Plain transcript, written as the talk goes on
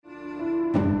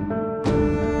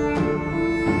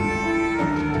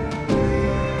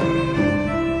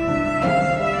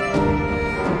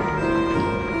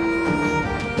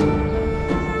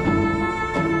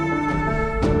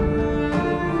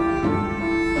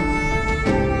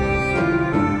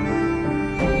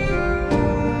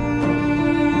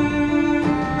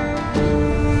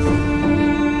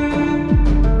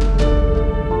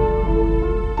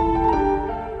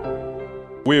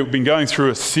we've been going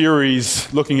through a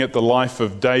series looking at the life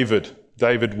of David.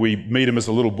 David, we meet him as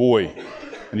a little boy,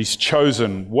 and he's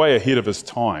chosen way ahead of his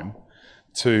time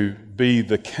to be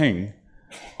the king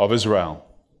of Israel.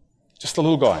 Just a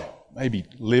little guy, maybe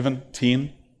 11,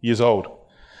 10 years old.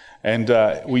 And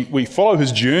we follow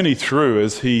his journey through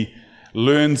as he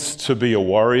learns to be a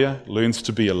warrior, learns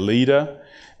to be a leader,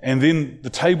 and then the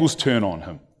tables turn on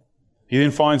him. He then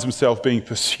finds himself being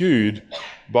pursued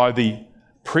by the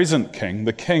present king,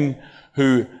 the king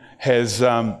who has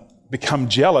become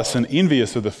jealous and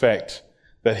envious of the fact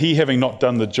that he, having not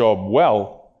done the job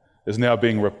well, is now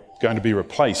going to be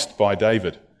replaced by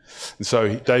David. And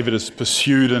so David is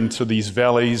pursued into these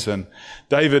valleys, and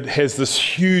David has this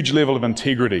huge level of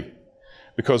integrity,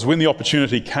 because when the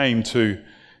opportunity came to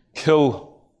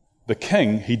kill the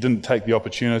king, he didn't take the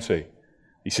opportunity.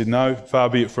 He said, "No, far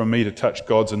be it from me to touch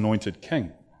God's anointed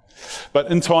king." But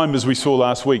in time, as we saw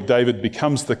last week, David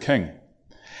becomes the king.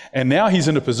 And now he's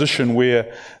in a position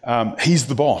where he's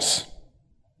the boss.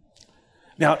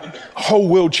 Now, the whole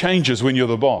world changes when you're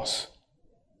the boss.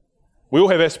 We all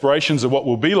have aspirations of what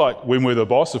we'll be like when we're the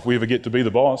boss, if we ever get to be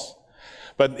the boss.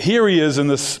 But here he is in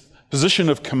this position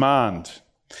of command.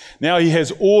 Now he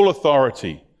has all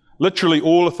authority, literally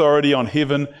all authority on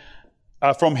heaven,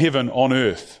 from heaven on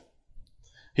earth.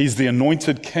 He's the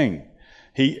anointed king.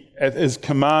 At his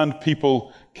command,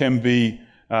 people can be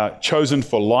chosen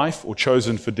for life or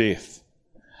chosen for death.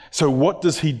 So what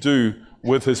does he do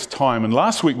with his time? And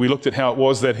last week we looked at how it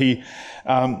was that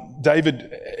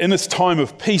David, in this time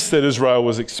of peace that Israel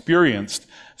was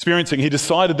experiencing, he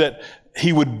decided that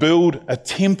he would build a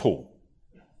temple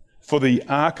for the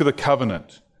Ark of the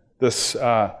Covenant, this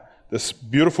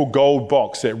beautiful gold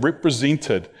box that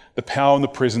represented the power and the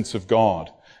presence of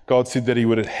God. God said that he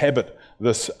would inhabit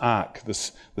this ark,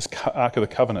 this Ark of the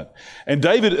Covenant. And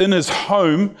David, in his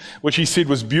home, which he said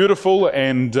was beautiful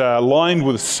and lined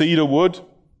with cedar wood,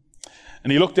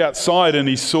 and he looked outside and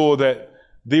he saw that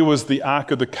there was the Ark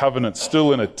of the Covenant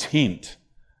still in a tent.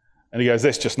 And he goes,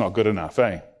 "That's just not good enough,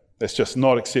 eh? That's just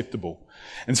not acceptable."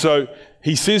 And so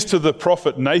he says to the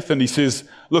prophet Nathan, he says,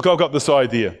 "Look, I've got this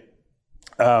idea.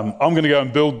 I'm going to go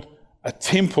and build a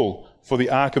temple for the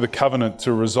Ark of the Covenant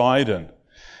to reside in."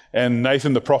 And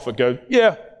Nathan the prophet goes,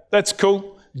 "Yeah, that's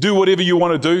cool. Do whatever you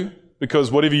want to do, because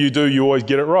whatever you do, you always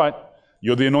get it right.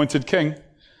 You're the anointed king."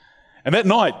 And that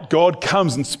night, God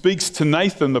comes and speaks to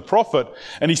Nathan the prophet,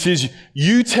 and he says,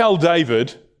 "You tell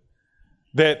David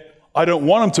that I don't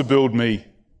want him to build me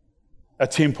a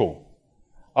temple.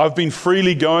 I've been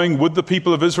freely going with the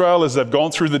people of Israel as they've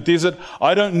gone through the desert.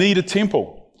 I don't need a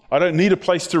temple. I don't need a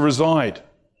place to reside."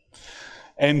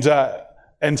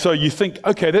 And so you think,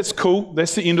 okay, that's cool.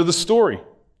 That's the end of the story.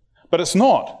 But it's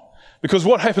not. Because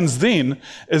what happens then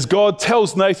is God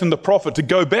tells Nathan the prophet to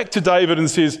go back to David and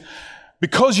says,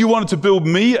 "Because you wanted to build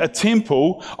me a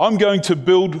temple, I'm going to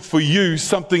build for you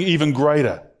something even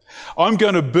greater. I'm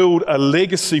going to build a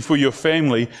legacy for your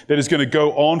family that is going to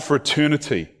go on for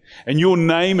eternity. And your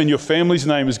name and your family's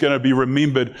name is going to be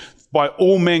remembered by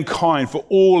all mankind for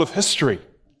all of history."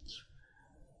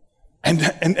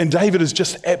 And David is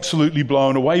just absolutely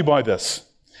blown away by this.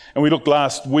 And we looked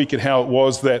last week at how it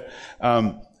was that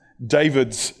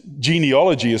David's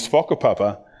genealogy, his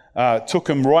whakapapa, took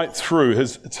him right through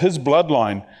his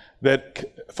bloodline that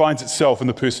finds itself in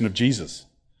the person of Jesus.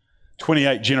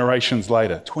 28 generations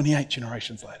later.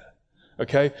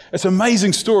 Okay? It's an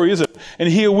amazing story, isn't it? And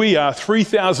here we are,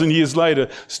 3,000 years later,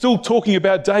 still talking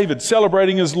about David,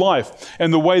 celebrating his life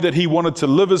and the way that he wanted to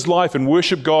live his life and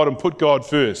worship God and put God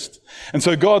first. And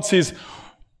so God says,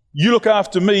 "You look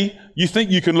after me, you think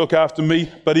you can look after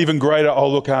me, but even greater,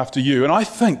 I'll look after you." And I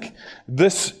think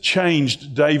this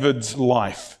changed David's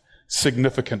life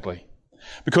significantly.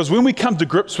 Because when we come to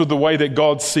grips with the way that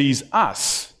God sees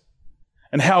us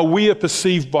and how we are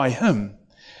perceived by him,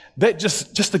 that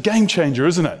just a game changer,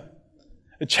 isn't it?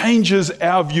 It changes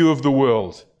our view of the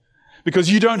world.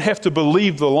 Because you don't have to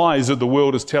believe the lies that the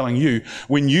world is telling you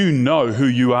when you know who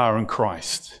you are in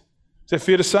Christ. Is that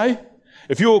fair to say?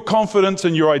 If your confidence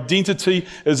and your identity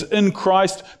is in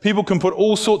Christ, people can put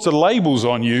all sorts of labels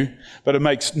on you, but it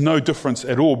makes no difference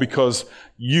at all because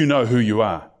you know who you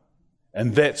are.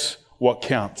 And that's what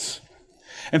counts.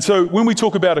 And so when we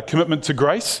talk about a commitment to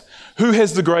grace, who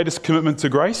has the greatest commitment to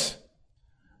grace?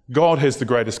 God has the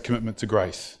greatest commitment to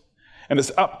grace. And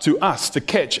it's up to us to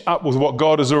catch up with what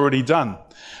God has already done.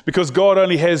 Because God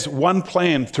only has one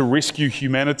plan to rescue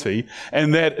humanity,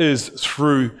 and that is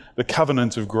through the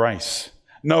covenant of grace.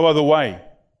 No other way.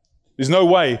 There's no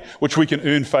way which we can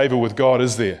earn favor with God,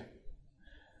 is there?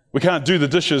 We can't do the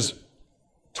dishes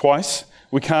twice.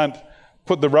 We can't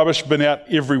put the rubbish bin out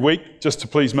every week just to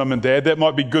please mum and dad. That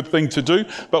might be a good thing to do,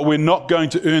 but we're not going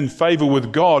to earn favour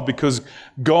with God because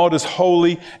God is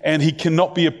holy and he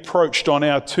cannot be approached on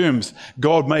our terms.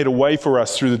 God made a way for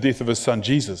us through the death of his son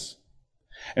Jesus.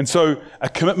 And so a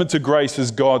commitment to grace is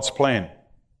God's plan.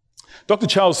 Dr.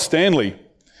 Charles Stanley,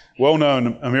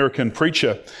 well-known American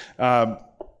preacher,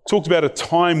 talked about a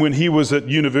time when he was at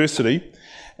university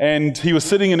and he was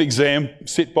sitting an exam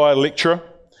set by a lecturer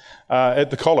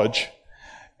at the college.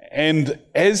 And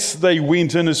as they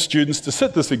went in as students to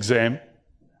sit this exam,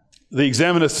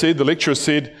 the lecturer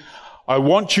said, I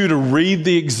want you to read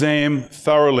the exam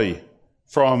thoroughly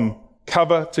from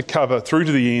cover to cover through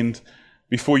to the end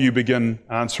before you begin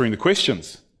answering the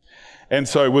questions. And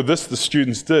so with this, the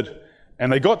students did.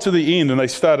 And they got to the end and they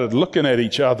started looking at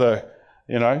each other,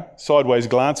 sideways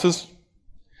glances.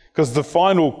 Because the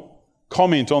final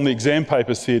comment on the exam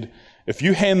paper said, if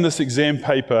you hand this exam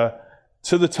paper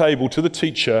to the table, to the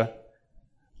teacher,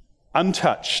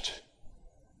 untouched,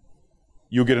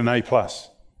 you'll get an A+.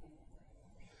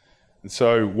 And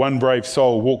so one brave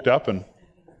soul walked up and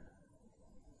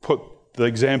put the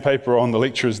exam paper on the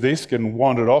lecturer's desk and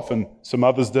wandered off, and some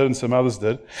others did. And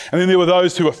then there were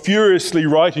those who were furiously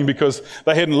writing because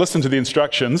they hadn't listened to the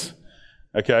instructions.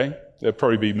 Okay, that'd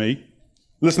probably be me,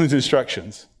 listening to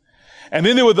instructions. And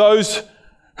then there were those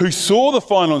who saw the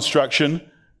final instruction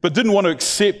but didn't want to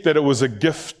accept that it was a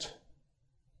gift.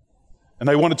 And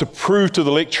they wanted to prove to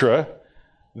the lecturer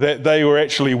that they were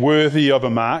actually worthy of a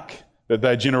mark that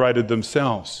they generated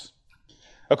themselves.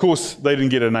 Of course, they didn't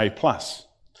get an A+.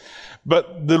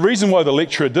 But the reason why the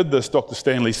lecturer did this, Dr.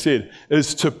 Stanley said,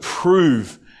 is to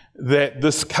prove that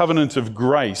this covenant of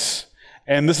grace,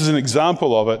 and this is an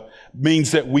example of it,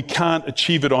 means that we can't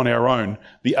achieve it on our own.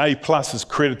 The A+ is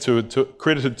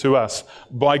credited to us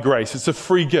by grace. It's a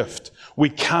free gift. We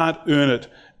can't earn it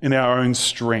in our own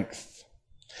strength.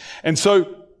 And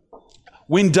so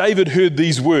when David heard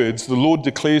these words, the Lord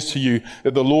declares to you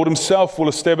that the Lord himself will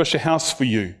establish a house for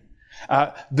you.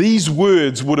 These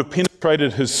words would have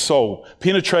penetrated his soul,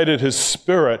 penetrated his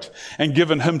spirit, and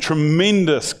given him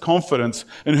tremendous confidence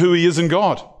in who he is in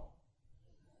God.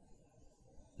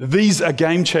 These are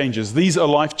game changers. These are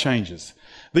life changers.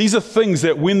 These are things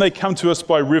that when they come to us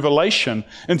by revelation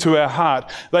into our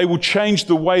heart, they will change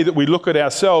the way that we look at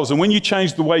ourselves. And when you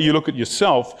change the way you look at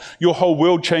yourself, your whole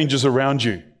world changes around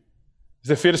you. Is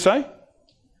that fair to say?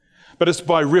 But it's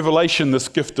by revelation, this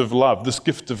gift of love, this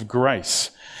gift of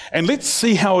grace. And let's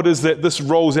see how it is that this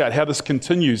rolls out, how this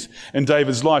continues in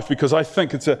David's life, because I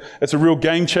think it's a real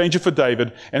game changer for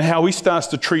David, and how he starts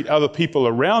to treat other people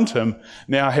around him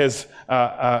now has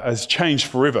changed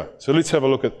forever. So let's have a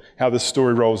look at how this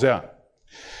story rolls out.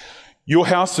 Your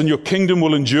house and your kingdom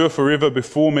will endure forever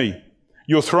before me.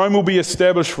 Your throne will be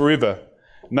established forever.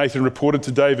 Nathan reported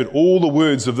to David all the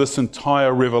words of this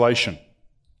entire revelation.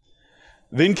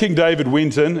 Then King David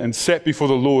went in and sat before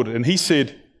the Lord, and he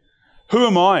said, Who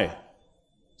am I,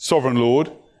 sovereign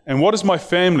Lord, and what is my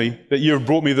family that you have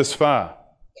brought me this far?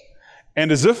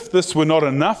 And as if this were not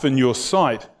enough in your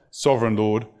sight, sovereign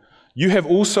Lord, you have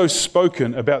also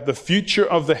spoken about the future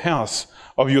of the house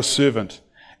of your servant.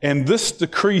 And this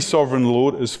decree, sovereign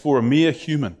Lord, is for a mere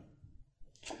human.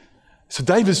 So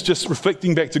David's just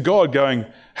reflecting back to God, going,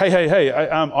 hey,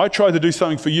 I tried to do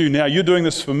something for you. Now you're doing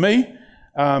this for me.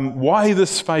 Why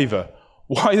this favor?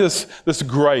 Why this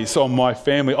grace on my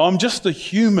family? I'm just a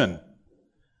human.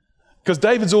 Because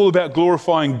David's all about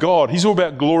glorifying God. He's all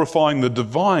about glorifying the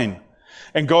divine.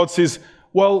 And God says,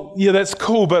 well, yeah, that's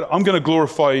cool, but I'm going to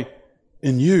glorify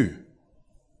in you.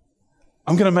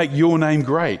 I'm going to make your name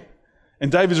great.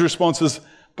 And David's response is,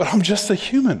 but I'm just a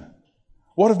human.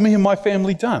 What have me and my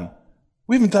family done?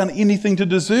 We haven't done anything to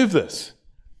deserve this.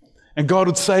 And God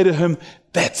would say to him,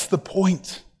 that's the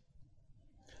point.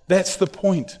 That's the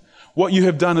point. What you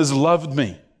have done is loved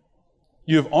me.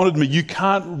 You have honored me. You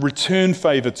can't return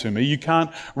favor to me. You can't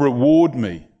reward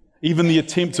me. Even the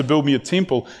attempt to build me a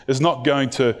temple is not going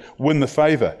to win the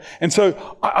favor. And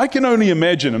so I can only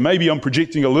imagine, and maybe I'm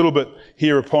projecting a little bit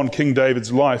here upon King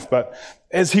David's life, but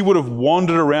as he would have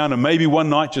wandered around and maybe one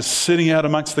night just sitting out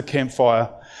amongst the campfire,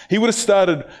 he would have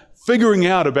started figuring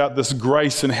out about this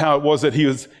grace and how it was that he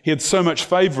had so much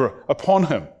favor upon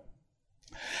him.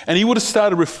 And he would have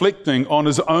started reflecting on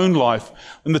his own life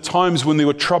in the times when there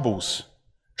were troubles.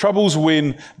 Troubles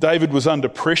when David was under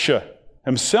pressure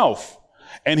himself,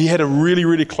 and he had a really,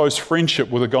 really close friendship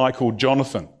with a guy called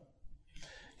Jonathan.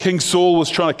 King Saul was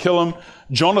trying to kill him.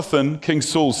 Jonathan, King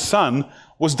Saul's son,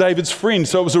 was David's friend.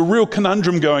 So it was a real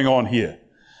conundrum going on here.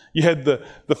 You had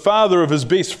the father of his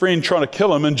best friend trying to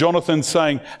kill him, and Jonathan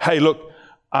saying, hey, look,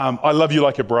 I love you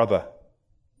like a brother.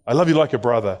 I love you like a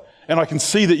brother. and I can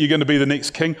see that you're going to be the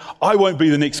next king. I won't be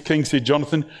the next king, said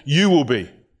Jonathan. You will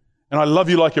be. And I love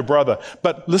you like a brother.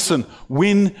 But listen,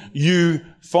 when you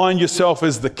find yourself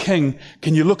as the king,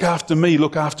 can you look after me,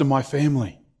 look after my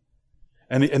family?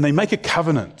 And they make a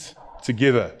covenant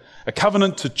together, a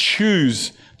covenant to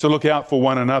choose to look out for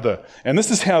one another. And this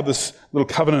is how this little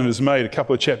covenant is made a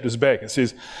couple of chapters back. It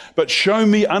says, but show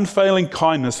me unfailing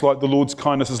kindness like the Lord's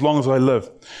kindness as long as I live,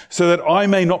 so that I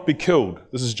may not be killed.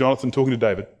 This is Jonathan talking to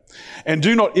David. And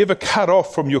do not ever cut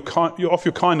off your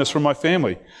kindness from my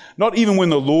family, not even when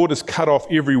the Lord has cut off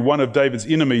every one of David's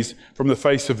enemies from the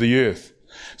face of the earth.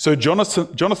 So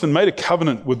Jonathan made a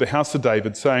covenant with the house of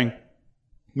David, saying,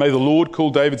 may the Lord call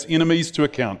David's enemies to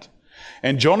account.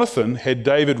 And Jonathan had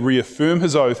David reaffirm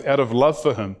his oath out of love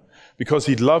for him, because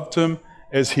he loved him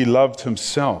as he loved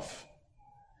himself.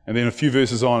 And then a few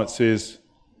verses on it says,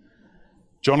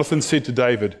 Jonathan said to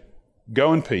David,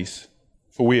 go in peace,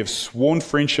 for we have sworn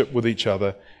friendship with each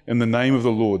other in the name of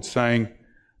the Lord, saying,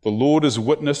 the Lord is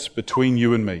witness between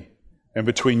you and me, and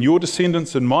between your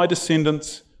descendants and my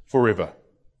descendants forever.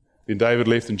 Then David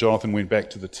left and Jonathan went back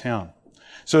to the town.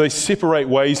 So they separate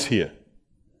ways here.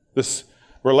 This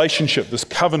relationship, this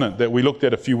covenant that we looked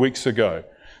at a few weeks ago,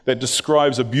 that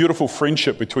describes a beautiful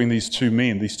friendship between these two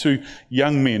men, these two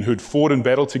young men who'd fought in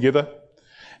battle together.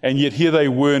 And yet here they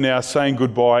were now saying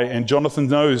goodbye, and Jonathan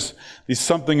knows there's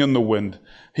something in the wind.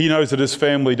 He knows that his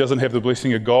family doesn't have the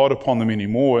blessing of God upon them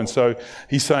anymore. And so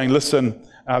he's saying, listen,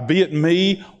 be it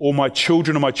me or my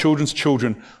children or my children's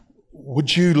children,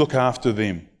 would you look after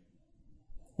them?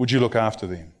 Would you look after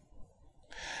them?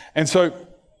 And so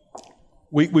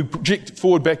we project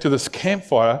forward back to this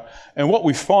campfire, and what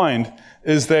we find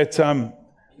is that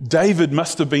David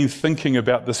must have been thinking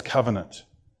about this covenant.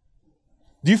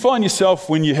 Do you find yourself,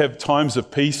 when you have times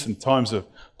of peace and times of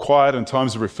quiet and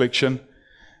times of reflection,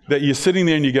 that you're sitting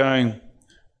there and you're going,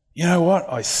 you know what,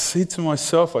 I said to my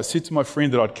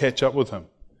friend that I'd catch up with him.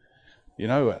 You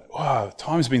know, wow,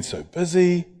 time's been so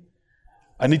busy.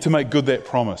 I need to make good that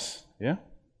promise. Yeah?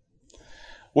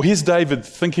 Well, here's David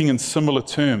thinking in similar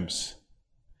terms.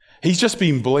 He's just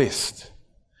been blessed.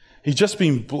 He's just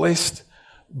been blessed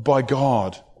by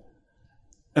God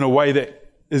in a way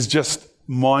that is just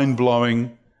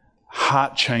mind-blowing,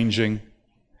 heart-changing,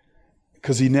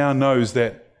 because he now knows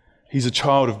that he's a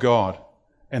child of God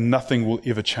and nothing will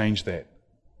ever change that.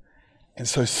 And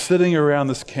so sitting around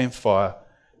this campfire,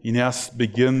 he now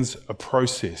begins a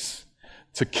process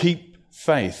to keep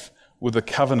faith with the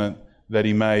covenant that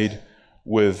he made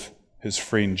with his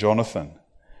friend Jonathan. It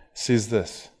says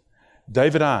this,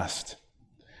 David asked,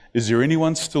 is there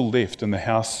anyone still left in the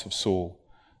house of Saul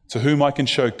to whom I can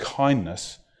show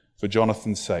kindness for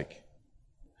Jonathan's sake?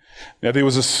 Now there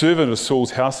was a servant of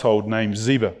Saul's household named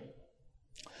Ziba.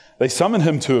 They summoned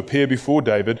him to appear before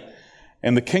David,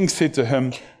 and the king said to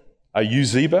him, are you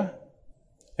Ziba?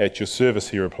 At your service,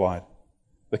 he replied.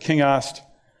 The king asked,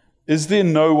 is there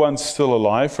no one still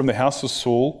alive from the house of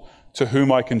Saul to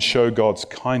whom I can show God's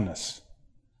kindness?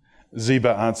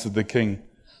 Ziba answered the king,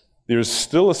 there is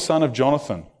still a son of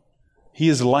Jonathan. He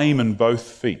is lame in both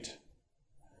feet.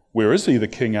 Where is he? The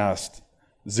king asked.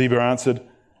 Ziba answered,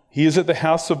 he is at the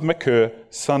house of Machir,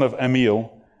 son of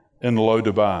Amiel, in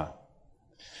Lo-debar.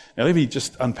 Now let me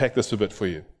just unpack this a bit for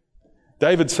you.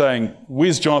 David's saying,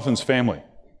 where's Jonathan's family?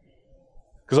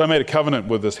 Because I made a covenant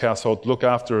with this household to look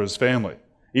after his family.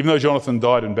 Even though Jonathan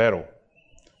died in battle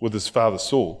with his father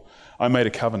Saul, I made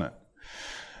a covenant.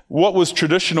 What was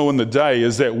traditional in the day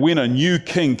is that when a new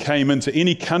king came into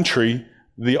any country,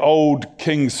 the old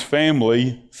king's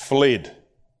family fled.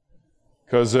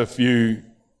 Because if you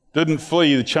didn't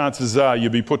flee, the chances are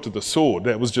you'd be put to the sword.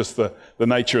 That was just the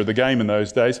nature of the game in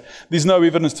those days. There's no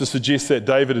evidence to suggest that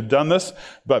David had done this,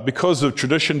 but because of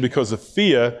tradition, because of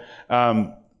fear,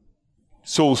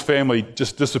 Saul's family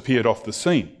just disappeared off the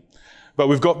scene. But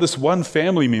we've got this one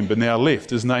family member now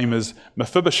left. His name is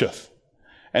Mephibosheth,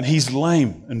 and he's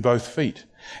lame in both feet.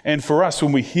 And for us,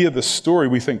 when we hear this story,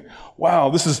 we think, wow,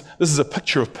 this is a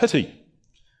picture of pity.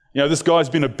 You know, this guy's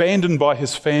been abandoned by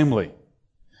his family.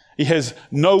 He has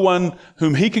no one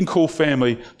whom he can call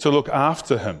family to look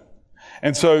after him.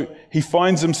 And so he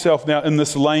finds himself now in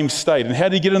this lame state. And how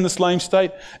did he get in this lame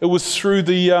state? It was through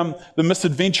the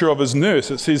misadventure of his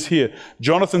nurse. It says here,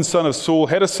 Jonathan, son of Saul,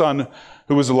 had a son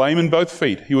who was lame in both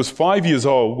feet. He was 5 years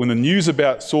old when the news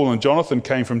about Saul and Jonathan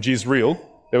came from Jezreel.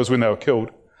 That was when they were killed.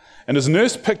 And his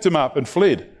nurse picked him up and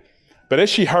fled. But as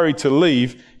she hurried to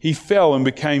leave, he fell and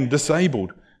became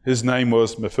disabled. His name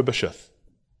was Mephibosheth.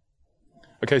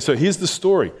 Okay, so here's the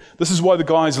story. This is why the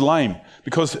guy's lame,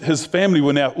 because his family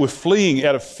were fleeing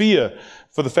out of fear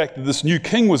for the fact that this new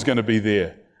king was going to be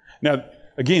there. Now,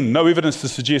 Again, no evidence to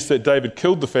suggest that David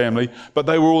killed the family, but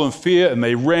they were all in fear and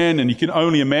they ran, and you can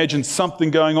only imagine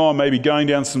something going on, maybe going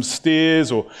down some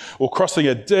stairs or crossing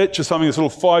a ditch or something, this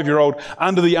little 5-year-old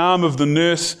under the arm of the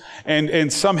nurse,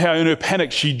 and somehow in her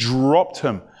panic she dropped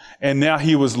him, and now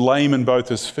he was lame in both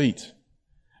his feet.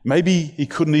 Maybe he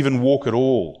couldn't even walk at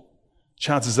all.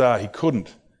 Chances are he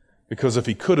couldn't, because if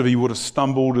he could have, he would have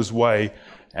stumbled his way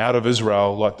out of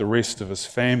Israel like the rest of his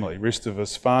family, rest of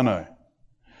his whānau.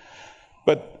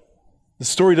 But the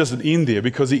story doesn't end there,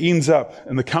 because he ends up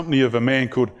in the company of a man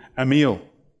called Amiel,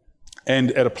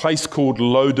 and at a place called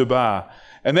Lo-debar.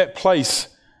 And that place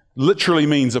literally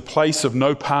means a place of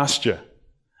no pasture,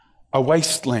 a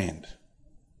wasteland,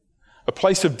 a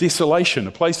place of desolation,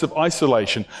 a place of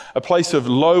isolation, a place of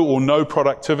low or no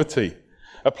productivity,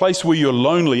 a place where you're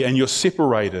lonely and you're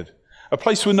separated, a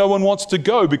place where no one wants to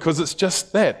go because it's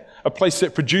just that, a place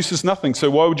that produces nothing.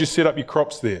 So why would you set up your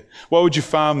crops there? Why would you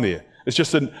farm there? It's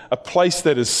just a place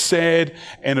that is sad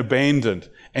and abandoned.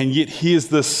 And yet here's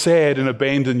this sad and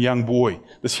abandoned young boy,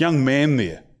 this young man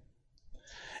there.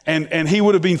 And he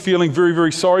would have been feeling very,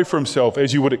 very sorry for himself,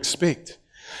 as you would expect.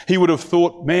 He would have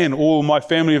thought, man, all my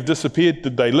family have disappeared.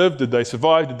 Did they live? Did they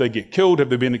survive? Did they get killed? Have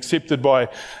they been accepted by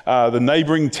the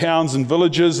neighboring towns and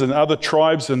villages and other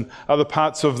tribes and other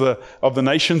parts of the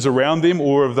nations around them?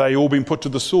 Or have they all been put to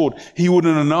the sword? He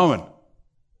wouldn't have known.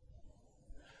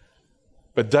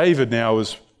 But David now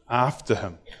is after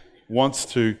him, wants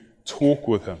to talk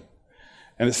with him.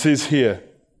 And it says here,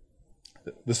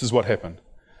 this is what happened.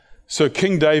 So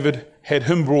King David had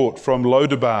him brought from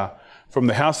Lo-debar, from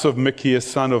the house of Micaiah,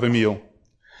 son of Amiel.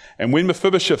 And when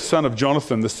Mephibosheth, son of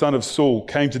Jonathan, the son of Saul,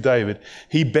 came to David,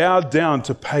 he bowed down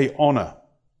to pay honor.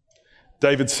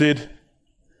 David said,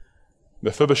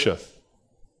 Mephibosheth.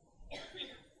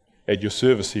 At your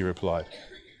service, he replied.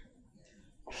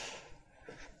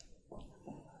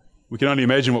 We can only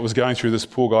imagine what was going through this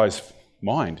poor guy's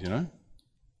mind, you know.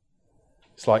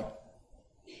 It's like,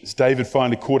 is David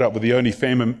finally caught up with the only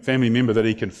family member that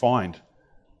he can find?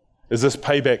 Is this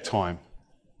payback time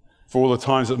for all the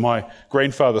times that my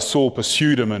grandfather Saul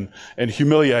pursued him and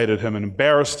humiliated him and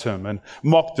embarrassed him and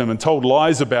mocked him and told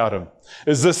lies about him?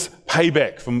 Is this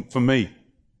payback for me?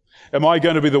 Am I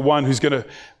going to be the one who's going to,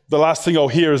 the last thing I'll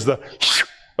hear is the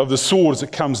of the sword as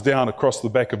it comes down across the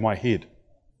back of my head?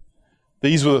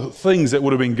 These were the things that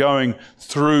would have been going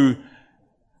through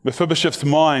Mephibosheth's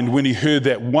mind when he heard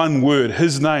that one word,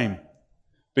 his name,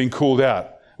 being called out.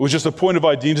 It was just a point of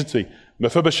identity.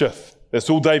 Mephibosheth, that's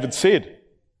all David said.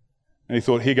 And he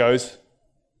thought, here goes.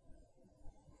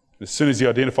 As soon as he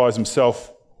identifies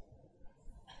himself,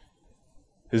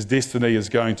 his destiny is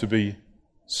going to be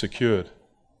secured.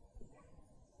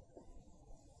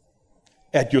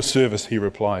 At your service, he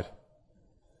replied.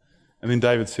 And then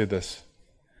David said this.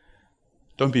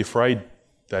 Don't be afraid,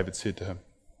 David said to him,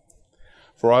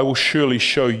 for I will surely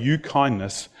show you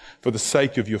kindness for the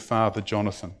sake of your father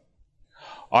Jonathan.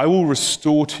 I will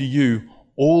restore to you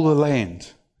all the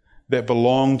land that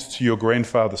belonged to your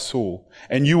grandfather Saul,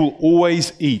 and you will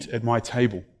always eat at my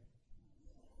table.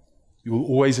 You will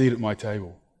always eat at my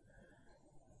table.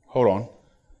 Hold on.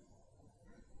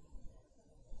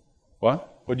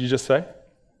 What? What did you just say?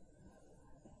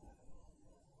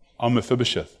 I'm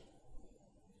Mephibosheth.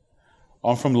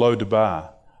 I'm from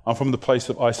Lo-debar. I'm from the place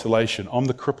of isolation. I'm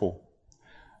the cripple.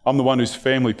 I'm the one whose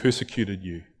family persecuted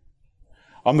you.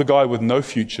 I'm the guy with no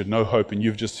future, no hope, and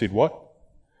you've just said, what?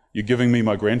 You're giving me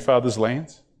my grandfather's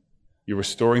lands? You're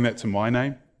restoring that to my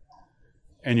name?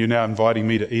 And you're now inviting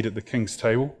me to eat at the king's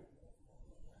table?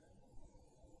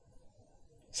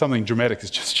 Something dramatic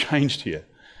has just changed here.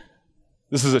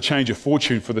 This is a change of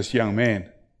fortune for this young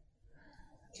man.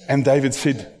 And David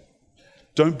said,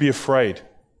 don't be afraid.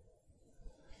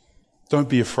 Don't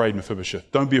be afraid,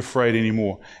 Mephibosheth. Don't be afraid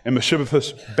anymore. And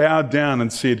Mephibosheth bowed down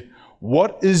and said,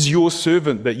 what is your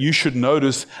servant that you should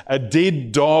notice a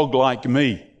dead dog like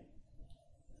me?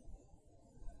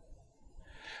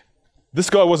 This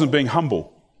guy wasn't being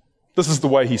humble. This is the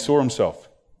way he saw himself.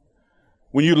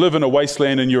 When you live in a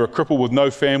wasteland and you're a cripple with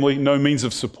no family, no means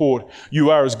of support, you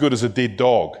are as good as a dead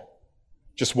dog,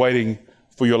 just waiting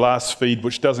for your last feed,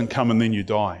 which doesn't come and then you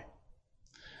die.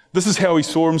 This is how he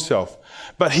saw himself.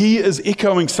 But he is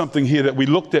echoing something here that we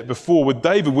looked at before with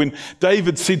David, when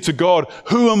David said to God,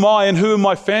 who am I and who am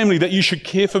my family that you should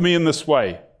care for me in this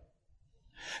way?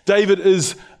 David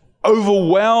is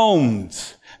overwhelmed.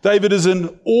 David is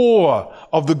in awe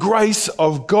of the grace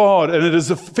of God, and it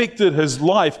has affected his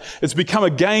life. It's become a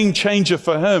game changer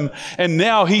for him, and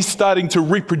now he's starting to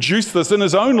reproduce this in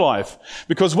his own life.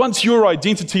 Because once your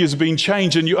identity has been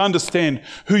changed and you understand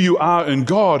who you are in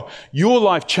God, your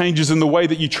life changes, and the way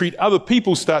that you treat other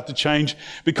people start to change,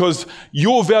 because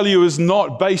your value is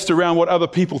not based around what other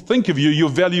people think of you. Your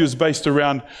value is based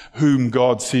around whom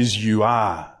God says you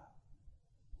are.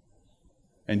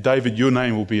 And David, your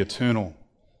name will be eternal.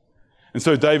 And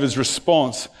so David's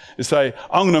response is say,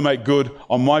 I'm going to make good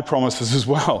on my promises as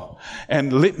well.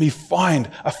 And let me find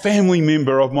a family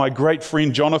member of my great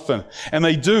friend Jonathan. And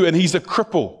they do, and he's a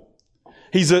cripple.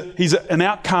 He's an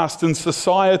outcast in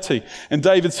society. And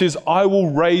David says, I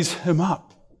will raise him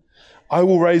up. I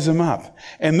will raise him up.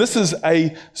 And this is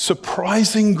a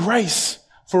surprising grace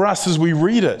for us as we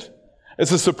read it.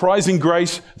 It's a surprising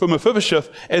grace for Mephibosheth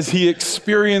as he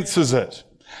experiences it.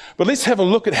 But let's have a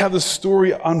look at how the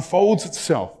story unfolds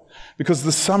itself, because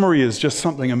the summary is just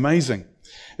something amazing.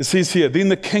 It says here, then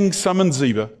the king summoned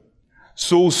Ziba,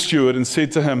 Saul's steward, and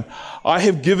said to him, I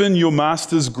have given your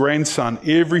master's grandson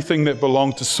everything that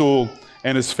belonged to Saul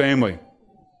and his family.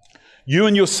 You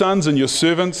and your sons and your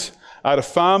servants are to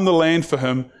farm the land for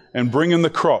him and bring in the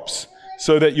crops,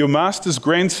 so that your master's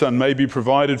grandson may be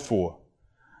provided for.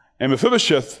 And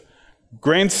Mephibosheth,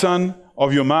 grandson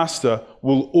of your master,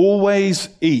 will always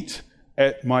eat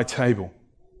at my table.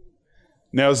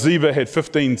 Now Ziba had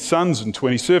 15 sons and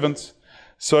 20 servants,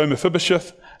 so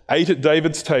Mephibosheth ate at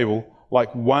David's table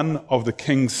like one of the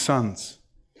king's sons.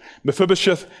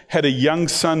 Mephibosheth had a young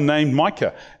son named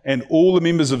Micah, and all the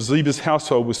members of Ziba's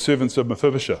household were servants of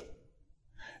Mephibosheth.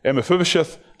 And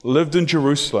Mephibosheth lived in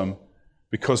Jerusalem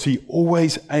because he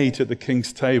always ate at the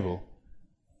king's table.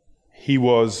 He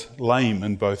was lame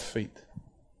in both feet.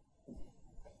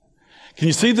 Can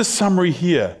you see the summary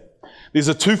here? There's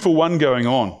a 2-for-1 going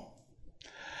on.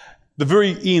 The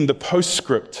very end, the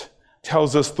postscript,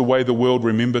 tells us the way the world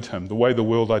remembered him, the way the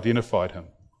world identified him.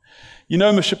 You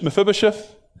know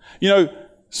Mephibosheth? You know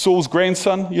Saul's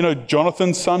grandson? You know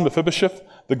Jonathan's son, Mephibosheth?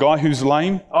 The guy who's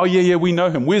lame? Oh, yeah, we know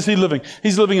him. Where's he living?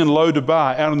 He's living in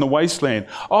Lo-debar, out in the wasteland.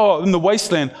 Oh, in the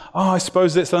wasteland. Oh, I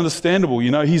suppose that's understandable.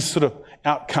 You know, he's sort of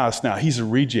outcast now. He's a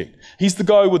reject. He's the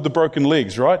guy with the broken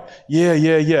legs, right?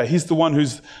 Yeah. He's the one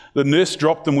who's, the nurse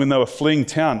dropped him when they were fleeing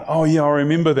town. Oh, yeah, I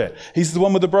remember that. He's the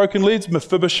one with the broken legs?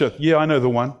 Mephibosheth. Yeah, I know the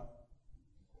one.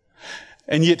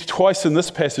 And yet twice in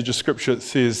this passage of Scripture it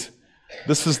says,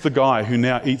 this is the guy who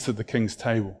now eats at the king's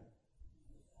table.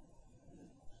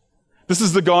 This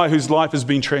is the guy whose life has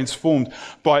been transformed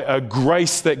by a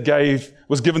grace that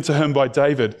was given to him by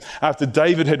David after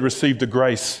David had received a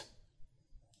grace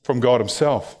from God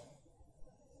himself.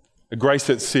 A grace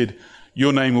that said,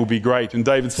 your name will be great. And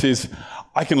David says,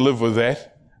 I can live with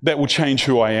that. That will change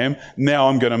who I am. Now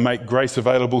I'm going to make grace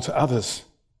available to others.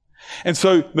 And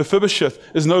so Mephibosheth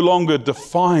is no longer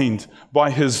defined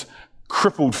by his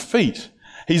crippled feet.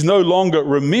 He's no longer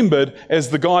remembered as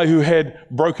the guy who had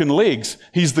broken legs.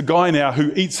 He's the guy now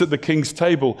who eats at the king's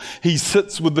table. He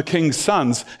sits with the king's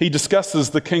sons. He discusses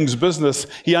the king's business.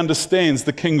 He understands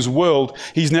the king's world.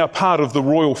 He's now part of the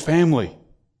royal family.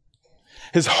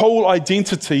 His whole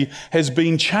identity has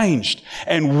been changed.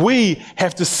 And we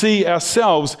have to see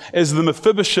ourselves as the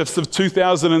Mephibosheths of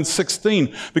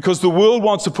 2016, because the world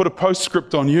wants to put a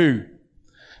postscript on you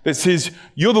that says,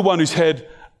 you're the one who's had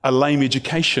a lame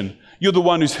education. You're the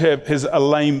one who has a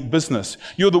lame business.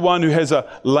 You're the one who has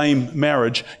a lame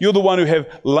marriage. You're the one who have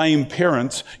lame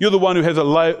parents. You're the one who has a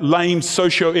lame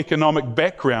socioeconomic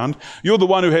background. You're the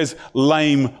one who has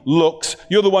lame looks.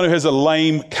 You're the one who has a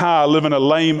lame car, live in a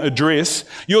lame address.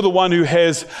 You're the one who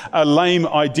has a lame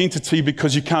identity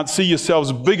because you can't see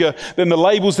yourselves bigger than the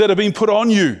labels that have been put on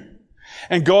you.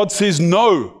 And God says,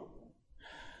 no,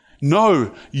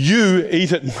 you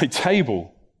eat at my table.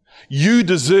 You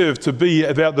deserve to be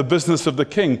about the business of the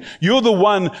king. You're the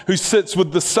one who sits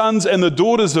with the sons and the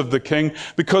daughters of the king,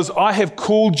 because I have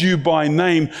called you by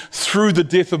name through the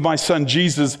death of my son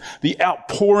Jesus, the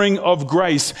outpouring of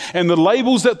grace. And the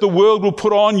labels that the world will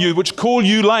put on you, which call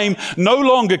you lame, no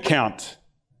longer count.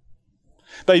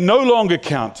 They no longer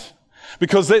count,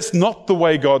 because that's not the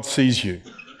way God sees you.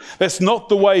 That's not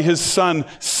the way his son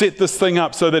set this thing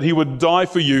up so that he would die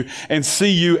for you and see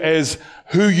you as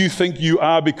who you think you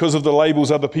are because of the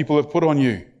labels other people have put on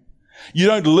you. You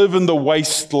don't live in the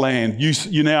wasteland.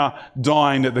 You now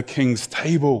dine at the king's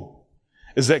table.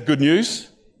 Is that good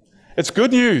news? It's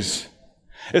good news.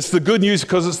 It's the good news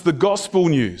because it's the gospel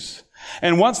news.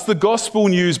 And once the gospel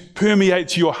news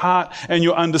permeates your heart and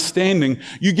your understanding,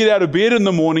 you get out of bed in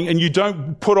the morning and you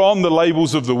don't put on the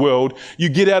labels of the world. You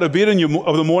get out of bed in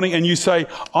of the morning and you say,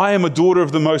 I am a daughter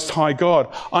of the Most High God.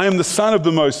 I am the son of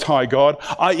the Most High God.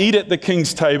 I eat at the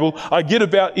King's table. I get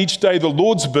about each day the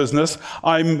Lord's business.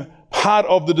 I'm part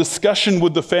of the discussion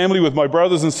with the family, with my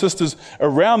brothers and sisters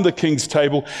around the King's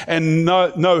table, and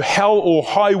no hell or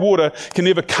high water can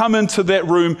ever come into that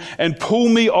room and pull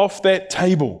me off that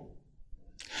table.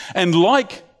 And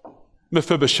like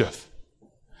Mephibosheth,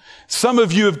 some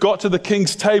of you have got to the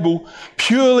King's table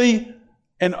purely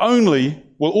and only,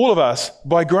 well, all of us,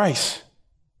 by grace.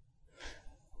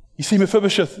 You see,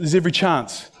 Mephibosheth, there's every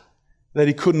chance that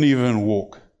he couldn't even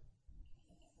walk.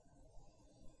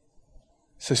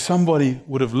 So somebody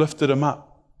would have lifted him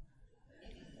up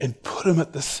and put him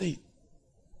at the seat.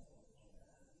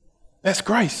 That's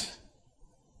grace.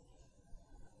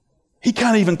 He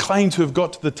can't even claim to have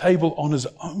got to the table on his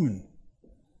own.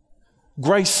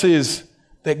 Grace says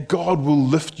that God will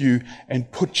lift you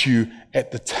and put you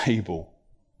at the table,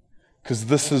 because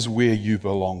this is where you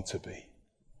belong to be.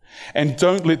 And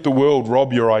don't let the world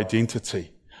rob your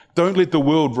identity. Don't let the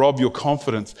world rob your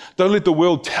confidence. Don't let the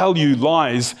world tell you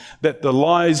lies that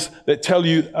tell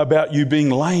you about you being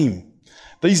lame.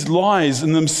 These lies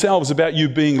in themselves about you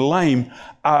being lame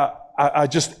are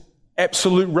just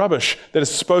absolute rubbish that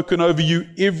is spoken over you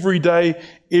every day.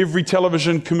 Every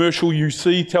television commercial you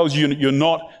see tells you you're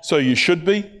not, so you should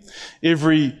be.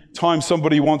 Every time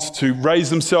somebody wants to raise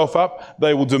themselves up,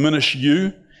 they will diminish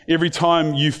you. Every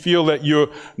time you feel that you're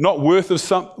not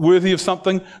worthy of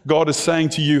something, God is saying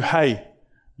to you, hey,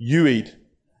 you eat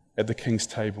at the King's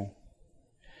table.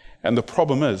 And the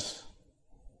problem is,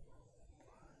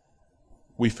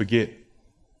 we forget.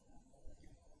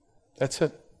 That's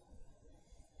it.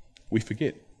 We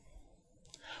forget.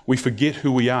 We forget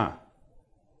who we are.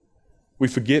 We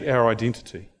forget our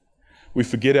identity. We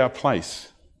forget our place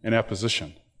and our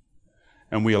position.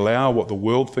 And we allow what the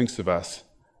world thinks of us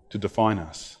to define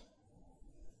us.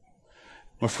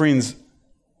 My friends,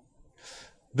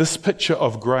 this picture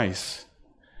of grace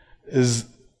is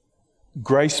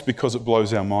grace because it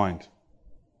blows our mind.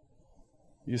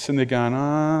 You're sitting there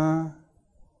going,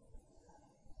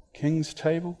 King's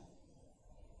table?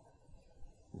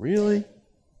 Really?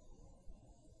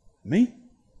 Me?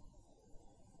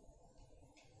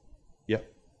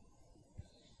 Yep.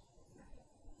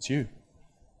 It's you.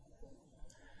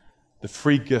 The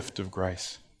free gift of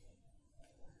grace.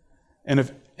 And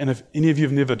if any of you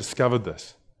have never discovered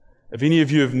this, if any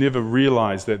of you have never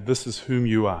realized that this is whom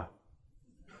you are,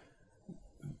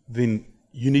 then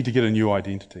you need to get a new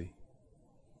identity.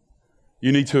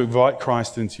 You need to invite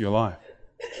Christ into your life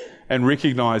and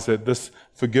recognize that this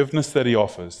forgiveness that he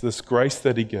offers, this grace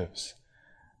that he gives,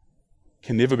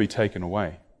 can never be taken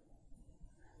away.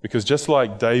 Because just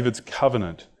like David's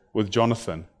covenant with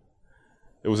Jonathan,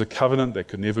 it was a covenant that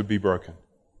could never be broken.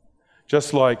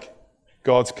 Just like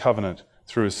God's covenant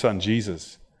through his son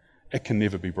Jesus, it can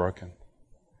never be broken.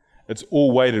 It's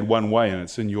all weighted one way, and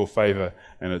it's in your favor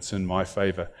and it's in my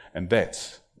favor, and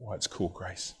that's why it's called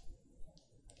grace.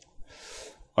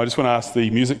 I just want to ask the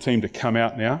music team to come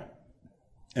out now,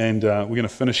 and we're going to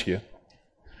finish here.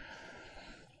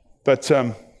 But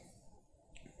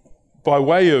by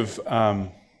way of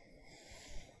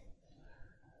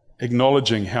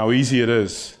acknowledging how easy it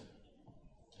is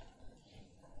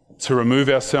to remove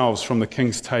ourselves from the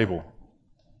King's table,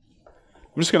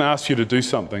 I'm just going to ask you to do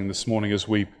something this morning as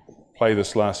we play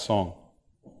this last song.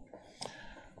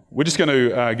 We're just going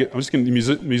to I'm just going to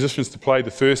get the musicians to play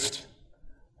the first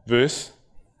verse,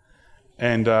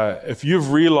 and if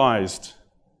you've realized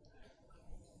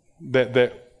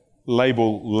that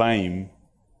label lame,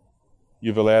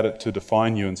 you've allowed it to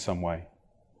define you in some way,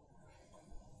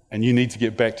 and you need to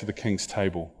get back to the King's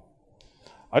table,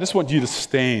 I just want you to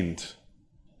stand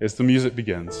as the music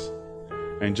begins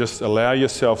and just allow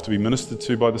yourself to be ministered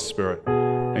to by the Spirit,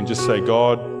 and just say,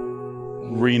 God,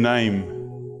 rename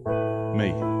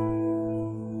me.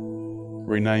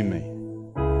 Rename me.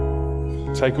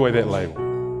 Take away that label.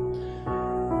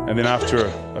 And then after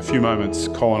a few moments,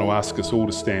 Colin will ask us all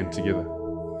to stand together.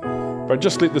 But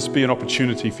just let this be an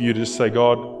opportunity for you to just say,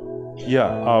 God,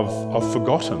 I've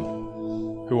forgotten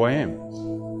who I am.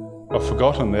 I've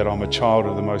forgotten that I'm a child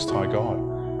of the Most High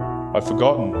God. I've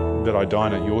forgotten that I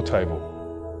dine at your table.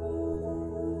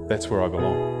 That's where I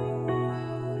belong.